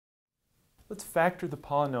Let's factor the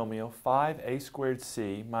polynomial 5a squared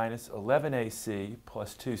c minus 11ac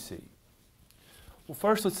plus 2c. Well,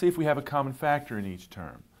 first let's see if we have a common factor in each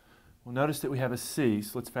term. Well, notice that we have a c,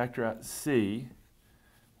 so let's factor out c.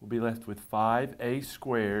 We'll be left with 5a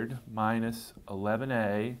squared minus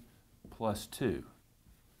 11a plus 2.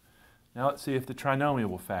 Now let's see if the trinomial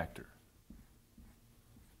will factor.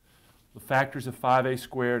 The factors of 5a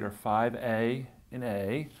squared are 5a and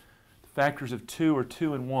a. The factors of 2 are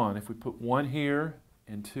 2 and 1. If we put 1 here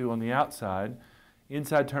and 2 on the outside,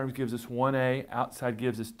 inside terms gives us 1a, outside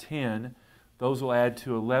gives us 10. Those will add to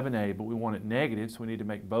 11a, but we want it negative, so we need to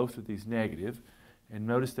make both of these negative. And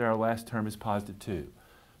notice there our last term is positive 2.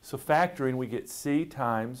 So factoring, we get c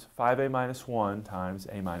times 5a minus 1 times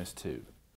a minus 2.